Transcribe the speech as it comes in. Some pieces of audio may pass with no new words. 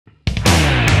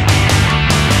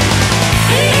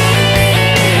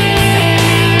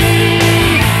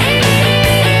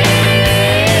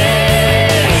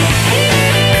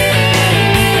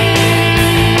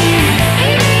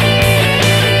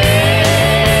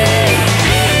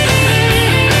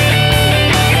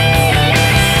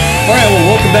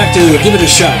back to Give It a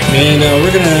Shot, and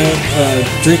we're going to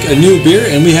drink a new beer,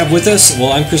 and we have with us,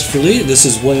 well, I'm Christopher Lee, this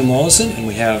is William Wallison, and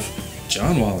we have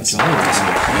John Wallison.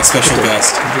 My special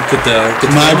guest.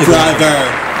 My brother.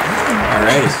 All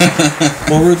right.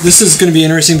 Well, this is going to be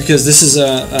interesting because this is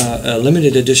a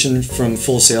limited edition from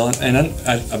Full Sail, and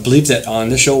I believe that on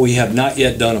this show we have not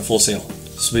yet done a Full Sail.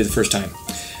 This will be the first time,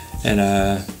 and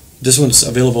this one's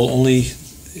available only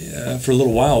for a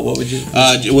little while. What would you?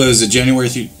 What was it? January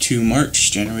through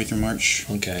March. January through March.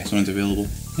 Okay. This one's available.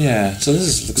 Yeah. So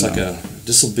this looks like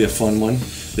this will be a fun one.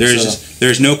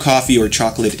 There's no coffee or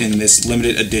chocolate in this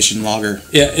limited edition lager.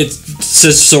 Yeah, it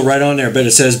says so right on there, but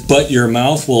it says, "But your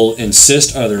mouth will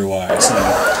insist otherwise."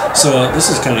 So this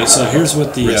is kind of so. Here's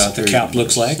what the cap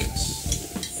looks like.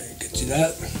 Get you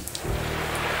that.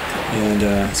 And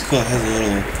it's cool. It has a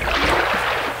little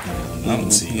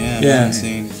mountain scene. Yeah. Mountain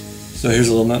scene. So here's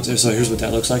a little mountain. So here's what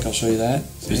that looks like. I'll show you that.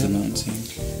 Here's the mountain scene.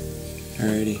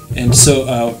 Alrighty. And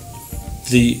so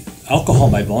the alcohol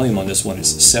by volume on this one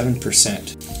is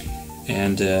 7%,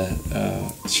 and the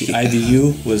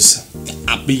IBU was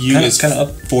kind of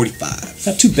up 45.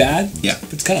 Not too bad. Yeah,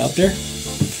 but it's kind of up there.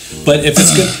 But if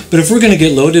it's good, but if we're gonna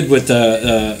get loaded with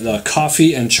the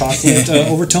coffee and chocolate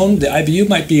overtone, the IBU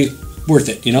might be worth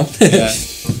it. You know. Yeah.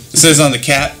 It says on the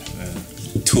cap,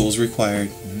 tools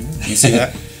required. You see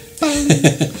that?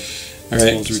 All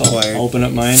right. So I'll open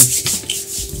up mine.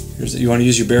 You want to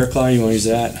use your bear claw? Or you want to use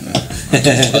that?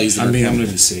 I'm going to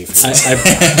be safe.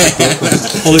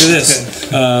 Oh, look at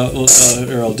this.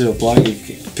 Or I'll do a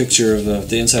bloggy picture of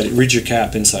the inside. Read your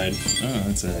cap inside. Oh,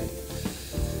 that's all right.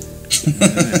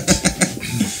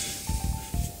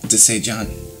 What's it say, John?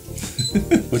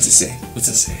 What's it say? What's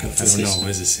it say? I don't know. What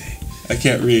does it say? I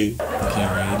can't read. I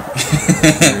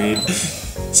can't read.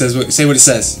 Say what it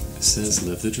says. It says,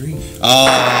 "Live the dream."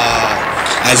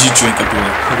 As you drink a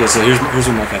beer. Okay, so here's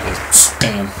what my cap is.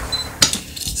 Bam.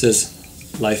 It says,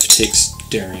 "Life takes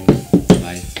daring."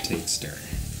 Life takes daring.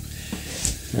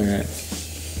 All right.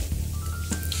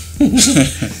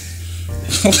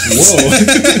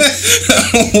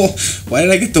 Whoa! Why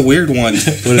did I get the weird one?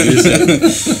 What did you say?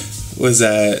 Was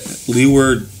that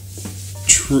leeward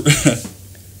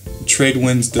trade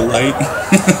winds delight?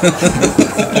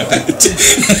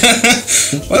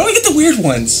 Why don't we get the weird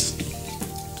ones?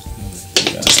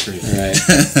 Yeah, that's great.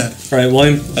 All right,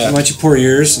 William. Why don't you pour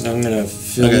yours, and I'm gonna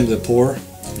film the pour.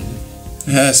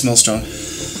 Yeah, it smells strong.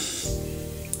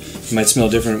 It might smell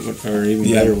different or even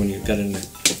better when you got it in there.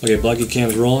 Okay, Bloggy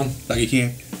cam's rolling. Bloggy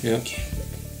cam. Yep.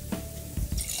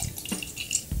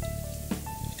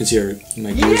 You can see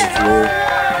my gears of floor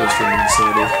poster on the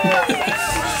side there.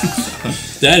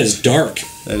 That is dark.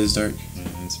 That is dark.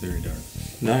 Yeah, it's very dark.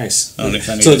 Nice. So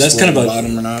that's kind of a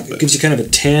bottom or not, but gives you kind of a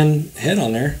tan head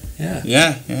on there. Yeah.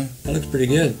 Yeah. That looks pretty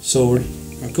good. So we're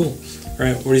cool. All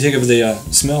right. What do you think of the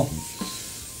smell?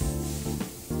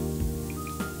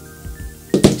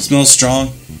 Smells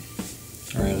strong.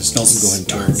 All right. Let's go ahead and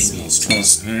dark. pour it.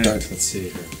 Smells dark. Let's see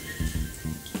here.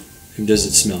 And does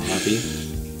it smell hoppy?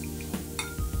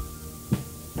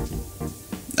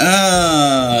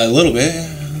 A little bit.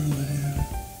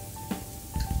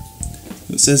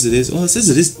 It says it is. Well, it says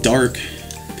it is dark.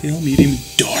 Pale, medium,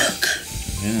 dark.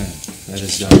 Yeah, that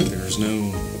is dark.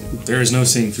 There is no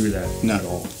seeing through that. Not at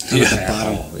all. Yeah, the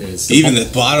bottom. The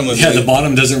bottom of the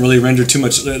bottom doesn't really render too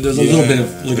much. There's a little bit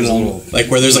of look at it. Like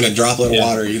where there's like a droplet of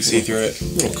water, you can see through it. A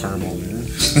little caramel there.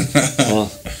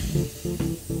 Well,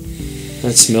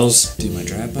 that smells. Do my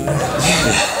drive-by?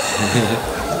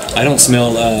 I don't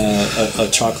smell a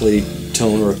chocolatey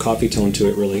tone or a coffee tone to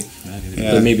it really.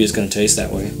 Yeah. But maybe it's going to taste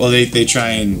that way. Well, they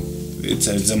try and it's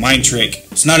a mind trick.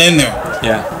 It's not in there.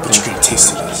 Yeah. But you're gonna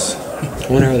taste it. I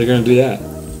wonder how they're going to do that.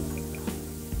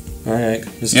 All right,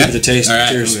 let's give it a taste. All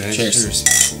right. Cheers. Okay. Cheers.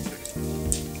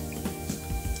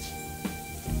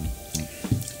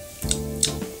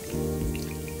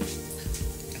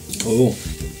 Oh.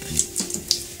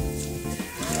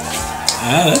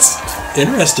 That's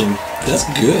interesting. That's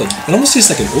good. It almost tastes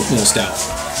like an oatmeal stout.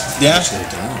 Yeah. Actually, it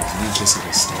does. It tastes like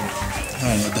a stout. I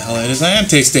don't know what the hell it is. I am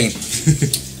tasting.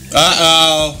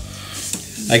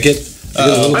 I get a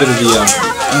little bit of the.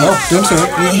 Oh, don't throw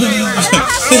it.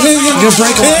 You're gonna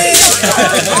break one.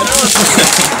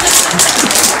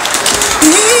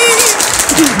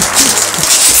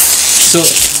 So,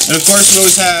 and of course, we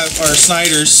always have our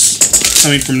Snyders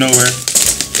coming from nowhere.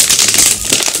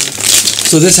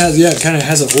 So this has it kind of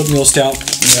has an oatmeal stout.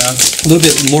 Yeah. A little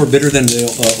bit more bitter than the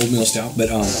oatmeal stout,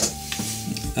 but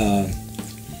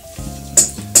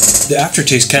the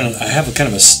aftertaste I have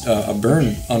a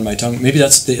burn on my tongue. Maybe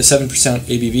that's the 7%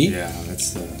 ABV. Yeah,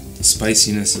 that's the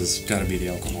spiciness has got to be the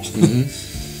alcohol. Mm-hmm.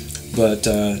 But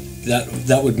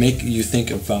that would make you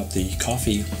think about the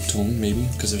coffee tone, maybe,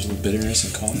 because there's a little bitterness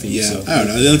in coffee. Yeah, so I don't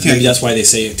know. The only thing maybe that's why they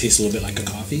say it tastes a little bit like a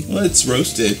coffee. Well, it's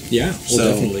roasted. Yeah, well,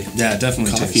 So- definitely. Yeah,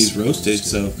 definitely. Coffee's roasted,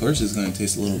 so of course it's going to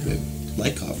taste a little bit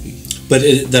like coffee. But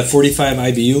the 45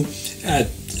 IBU,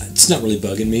 it's not really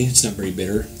bugging me. It's not very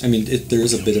bitter. I mean, there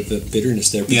is a bit of a bitterness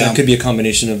there, but Yeah. that could be a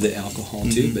combination of the alcohol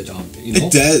too. But you know,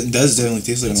 It does definitely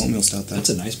taste like an oatmeal stout, though. that's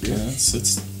a nice beer. Yeah,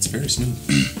 it's very smooth.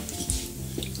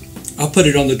 I'll put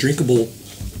it on the drinkable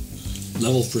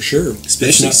level for sure.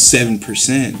 Especially It's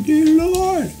 7%. Dear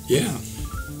Lord. not- yeah.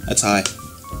 That's high.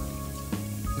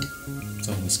 It's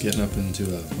almost getting up into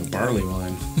a barley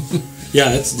wine. Yeah,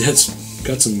 that's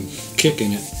got some kick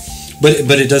in it,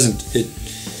 but it doesn't.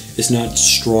 It's not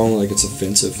strong like it's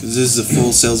offensive. This is the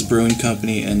Full Sails Brewing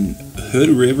Company in Hood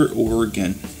River,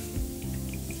 Oregon.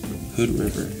 Hood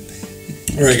River.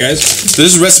 All right, guys. So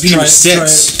this is recipe number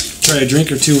 6. Try a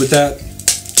drink or two with that.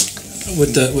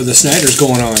 With the Snyder's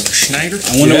going on. Schneider?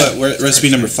 I wonder Yeah. what recipe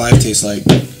number 5 tastes like.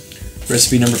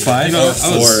 Recipe number 5. You know,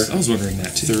 Or I was wondering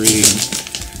that too. 3.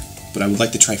 But I would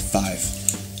like to try 5.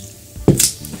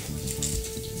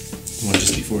 One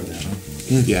just before that, huh?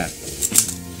 Yeah.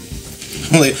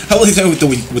 How will I know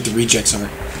what the rejects are?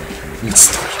 What's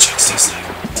the rejects taste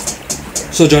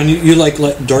like? So, John, you like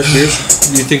dark beers?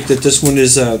 You think that this one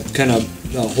is kind of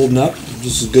holding up?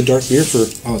 This is good dark beer for.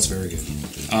 Oh, it's very good.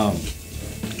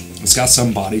 It's got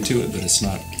some body to it, but it's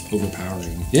not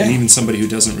overpowering. Yeah. And even somebody who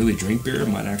doesn't really drink beer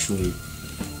might actually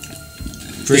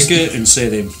drink it and say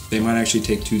they might actually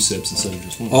take 2 sips instead of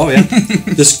just one. Oh yeah.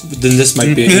 This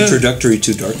might be an introductory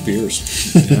to dark beers.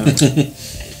 Yeah.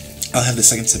 I'll have the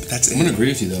second sip, but that's I'm gonna it. agree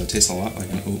with you though. It tastes a lot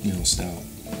like an oatmeal stout.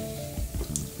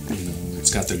 You know,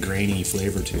 it's got the grainy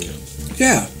flavor to it.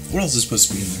 Yeah. What else is supposed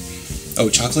to be in there? Oh,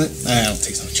 chocolate? I don't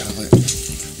taste no chocolate.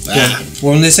 Yeah.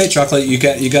 Well, when they say chocolate, you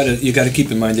got to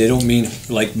keep in mind they don't mean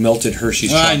like melted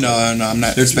Hershey's Well, I chocolate. know, I'm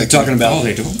not They're expecting. talking about. Oh,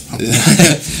 they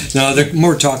don't. No, they're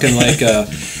more talking like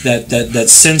that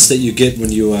sense that you get when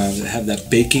you have that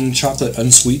baking chocolate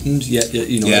unsweetened. Yet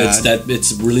you know Yeah.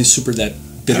 it's really super that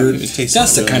bitter. It tastes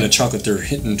That's the really- kind of chocolate they're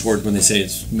hitting toward when they say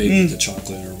it's made with the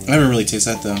chocolate or I whatever. haven't really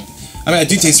tasted that though. I mean, I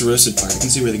do taste the roasted part. I can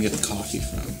see where they get the coffee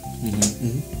from.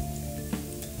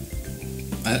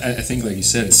 I think, like you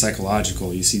said, it's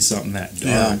psychological. You see something that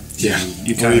Yeah. dark, Yeah.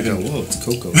 you kind of go, "Whoa, it's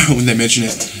cocoa." When they mention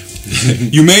it,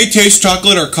 you may taste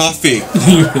chocolate or coffee.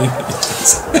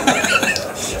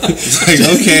 It's like,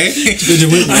 okay.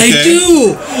 I do.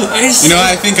 You know,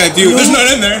 I think I do. There's not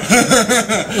in there.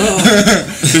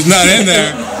 There's not in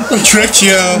there. Tricked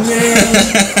you.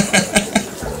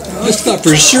 I thought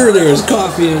for sure there was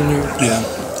coffee in there. Yeah.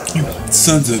 You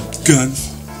sons of guns.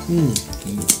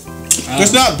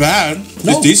 It's not bad.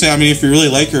 No. It's decent. I mean, if you really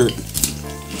like your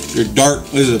dark,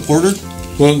 what is it, porter?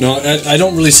 Well, no, I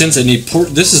don't really sense any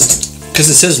port. This is because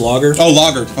it says lager. Oh,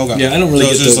 lager. Okay. Yeah, I don't really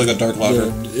So get it's just the- like a dark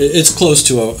lager. It's close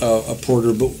to a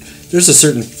porter, but there's a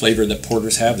certain flavor that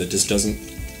porters have that just doesn't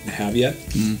have yet.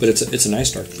 But it's a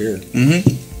nice dark beer.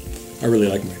 Mm-hmm. I really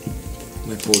like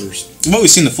my porters. I've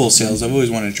always seen the Full Sails. I've always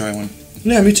wanted to try one.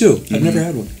 Yeah, me too. I've never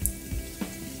had one.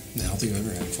 I don't think I've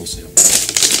ever had a Full Sail.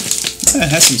 It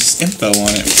has some info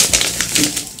on it.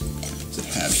 What does it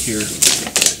have here?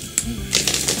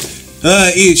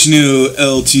 Each new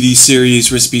LTD series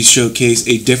recipes showcase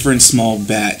a different small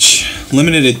batch.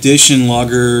 Limited edition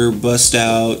lager bust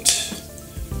out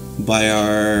by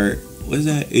our, what is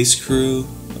that, Ace Crew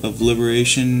of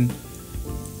Liberation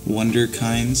Wonder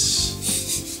Kinds.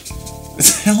 What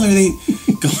the hell are they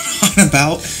going on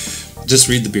about? Just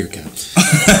read the beer cap.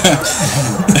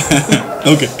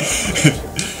 Okay.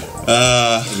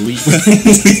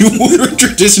 Water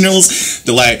Traditionals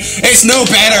Delight. It's no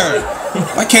better!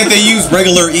 Why can't they use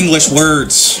regular English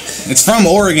words? It's from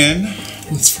Oregon.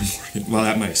 Well,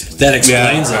 that might explain. That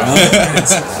explains it.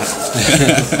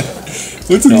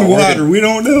 What's in No, the water? Oregon. We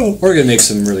don't know. Oregon makes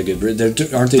some really good beer.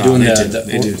 Aren't they Oh, doing they that? do.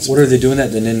 They do. What are they doing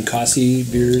that? The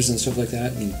Ninkasi beers and stuff like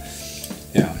that. And,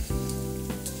 yeah,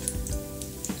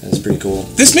 that's pretty cool.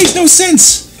 This makes no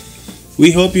sense.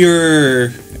 We hope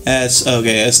you're as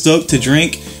stoked to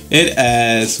drink it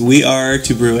as we are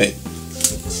to brew it.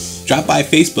 Drop by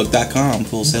Facebook.com,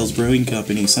 Full Sails Brewing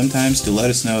Company, sometimes to let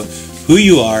us know who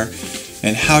you are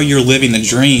and how you're living the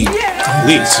dream.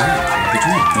 Please.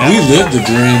 We live the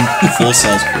dream. Full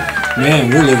Sails Brew. Man,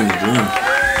 we're living the dream.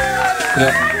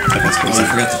 Yeah. Oh, I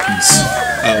forgot the piece.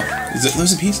 Oh, is it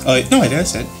there's a piece? Oh, no, I did. I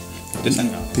said,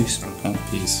 didn't I? Peace. Oh,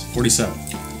 Piece 47.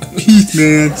 peace,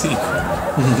 man.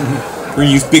 We're gonna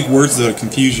use big words that'll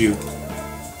confuse you,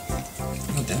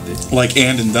 Not that big. like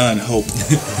and done. Hope.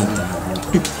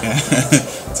 Yeah.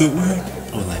 So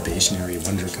Oh, libationary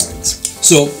wonder kinds.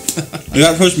 So Does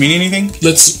that supposed to mean anything?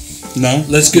 let's No.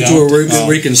 get to No?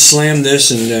 where you can slam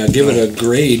this and give it a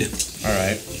grade. All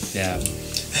right. Yeah.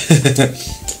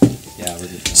 Yeah, we're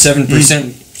good.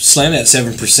 7%. Slam that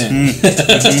 7%.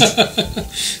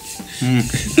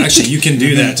 Actually, you can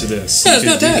do that to this. Yeah, You it's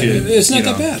not that. It's not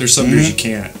that bad. There's some beers you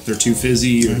can't. They're too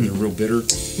fizzy or they're real bitter.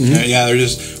 Yeah, they're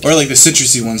just or like the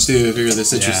citrusy ones too. If you're the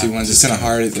citrusy Yeah, ones, it's kind of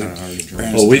hard. Kind of hard to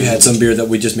drink. Oh, we've had some beer that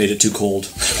we just made it too cold.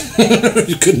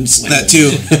 You couldn't slam That it. too.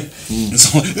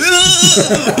 It's all-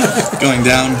 going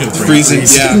down, freezing.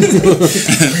 Yeah.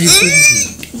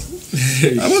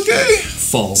 I'm okay.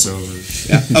 Falls over.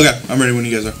 Yeah. Okay. I'm ready when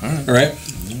you guys are. All right.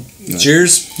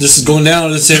 Cheers. This is going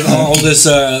down. Let's say all this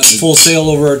full sail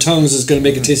over our tongues is going to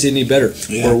make it taste any better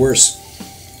or worse.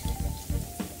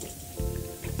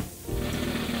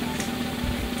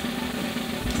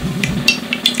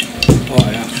 Oh,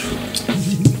 yeah.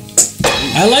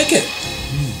 I like it.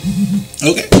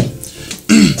 Okay.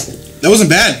 That wasn't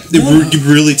bad. You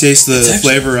really taste the It's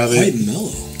actually flavor of quite it.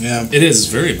 mellow. Yeah. It is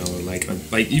very mellow.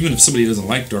 Like even if somebody doesn't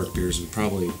like dark beers, would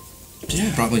probably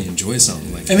enjoy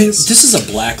something like. I mean, this is a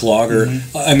black lager.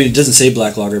 I mean, it doesn't say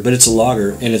black lager, but it's a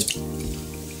lager, and it's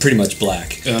pretty much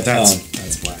black. That's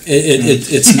black.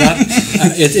 It's not.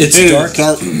 It's It is dark.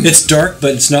 dark. It's dark,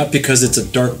 but it's not because it's a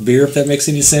dark beer. If that makes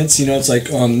any sense, you know, it's like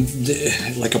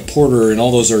a porter, and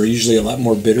all those are usually a lot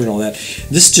more bitter and all that.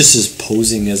 This just is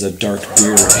posing as a dark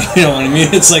beer. You know what I mean?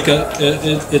 It's like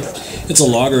it's a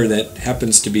lager that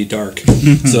happens to be dark,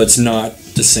 so it's not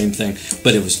the same thing.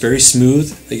 But it was very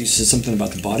smooth. Like you said something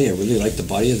about the body. I really like the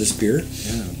body of this beer.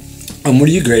 Yeah. What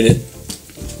do you grade it?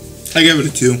 I give it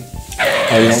a 2.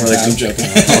 Oh, you don't really. I'm joking.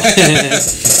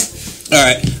 All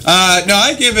right. No,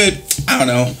 I give it. I don't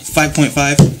know,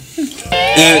 5.5.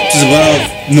 It's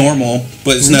above normal,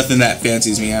 but it's nothing that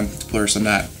fancies me. I'm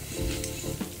not.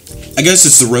 I guess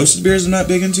it's the roasted beers I'm not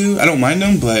big into. I don't mind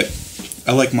them, but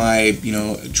I like my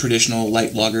traditional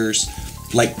light lagers,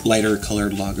 lighter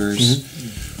colored lagers,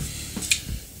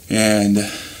 and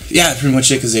yeah, pretty much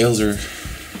it. Because ales are.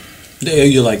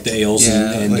 You like the ales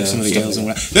and like some of the stuff ales like and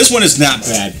whatnot. This one is not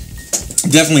bad.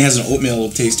 Definitely has an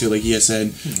oatmeal taste to it, like you guys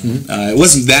said. It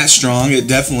wasn't that strong. It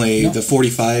definitely the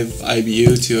 45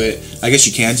 IBU to it. I guess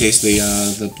you can taste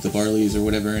the barleys or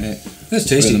whatever in it. That's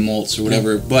tasty. Or the malts or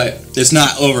whatever, but it's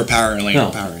not overpowering.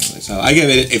 So I give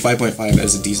it a 5.5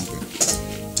 as a decent beer.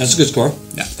 That's a good score.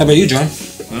 Yeah. How about you, John?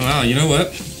 Oh, wow, you know what?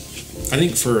 I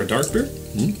think for a dark beer,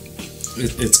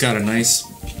 it's got a nice.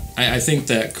 I think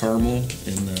that caramel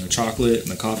and the chocolate and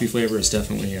the coffee flavor is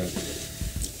definitely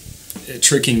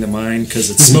tricking the mind because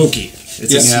it's smoky.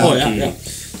 It's a smoky,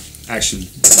 actually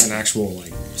an actual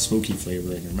like smoky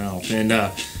flavor in your mouth, and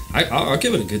I'll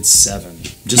give it a good 7,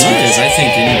 just because I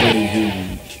think anybody who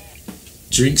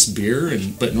drinks beer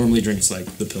but normally drinks like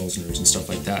the pilsners and stuff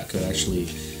like that could actually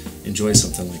enjoy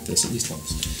something like this at least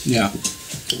once. Yeah.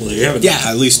 Well, there you have it. Yeah,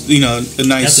 at least a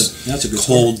nice That's a good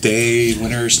cold day,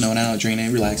 winter, snowing out,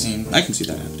 drinking, relaxing. I can see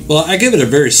that happening. Well, I give it a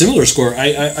very similar score.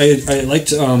 I liked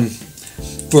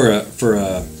for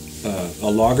a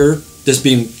lager, this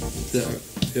being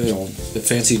the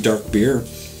fancy dark beer,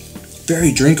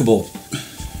 very drinkable.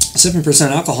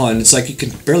 7% alcohol, and it's like you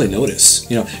can barely notice,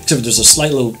 except there's a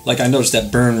slight little, like I noticed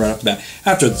that burn right off the bat.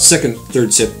 After the second,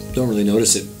 third sip, don't really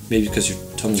notice it, maybe because your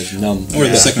tongue is numb. Or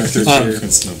the second or third beer.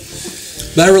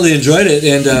 But I really enjoyed it,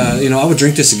 and I would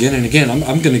drink this again and again.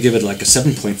 I'm going to give it like a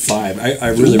 7.5. I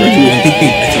really recommend it.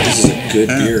 I think this is a good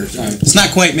beer. It's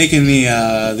not quite making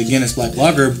the Guinness Black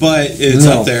Lager, but it's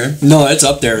up there. No, it's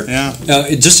up there. Yeah.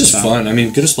 It just is fun. I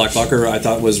mean, Guinness Black Lager I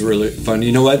thought was really fun.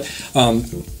 You know what?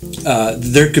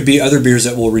 There could be other beers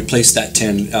that will replace that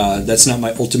 10. That's not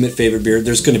my ultimate favorite beer.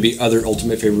 There's going to be other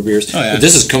ultimate favorite beers. Oh, yeah. But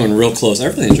this is coming real close. I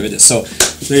really enjoyed this. So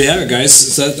there you have it, guys.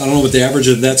 So, I don't know what the average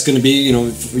of that's going to be.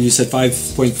 You said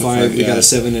 5.5. We got a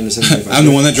 7 and a 7.5. I'm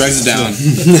the one that drags it down.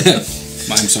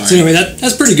 I'm sorry. So anyway,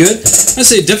 that's pretty good. I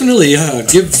say definitely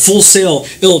give Full Sail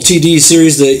LTD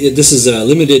series. This is a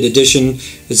limited edition.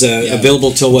 It's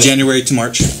available till what? January to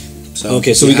March. So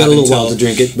okay, so we got a little while to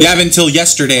drink it. You have until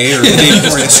yesterday or the day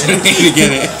before yesterday to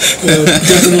get it.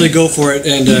 Definitely go for it.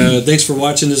 And thanks for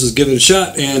watching. This is Give It a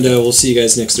Shot, and we'll see you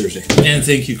guys next Thursday. And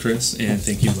thank you, Chris. And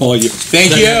thank you.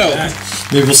 Thank you.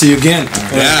 Maybe we'll see you again.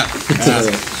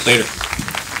 Later.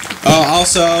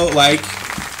 Also, like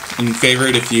and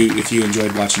favorite if you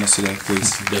enjoyed watching us today,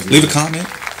 please leave a comment.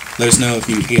 Let us know if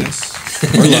you hate us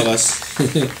or love us.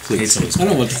 Please. I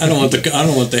don't want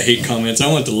the hate comments. I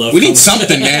want the love. We need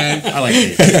something, man. I like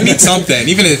hate. We need something.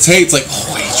 Even if it's hate, it's like,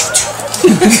 oh, I hate you too.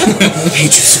 I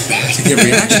hate you so bad. To get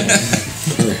reaction.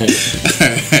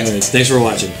 All right. Thanks for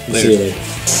watching. Later. See you later.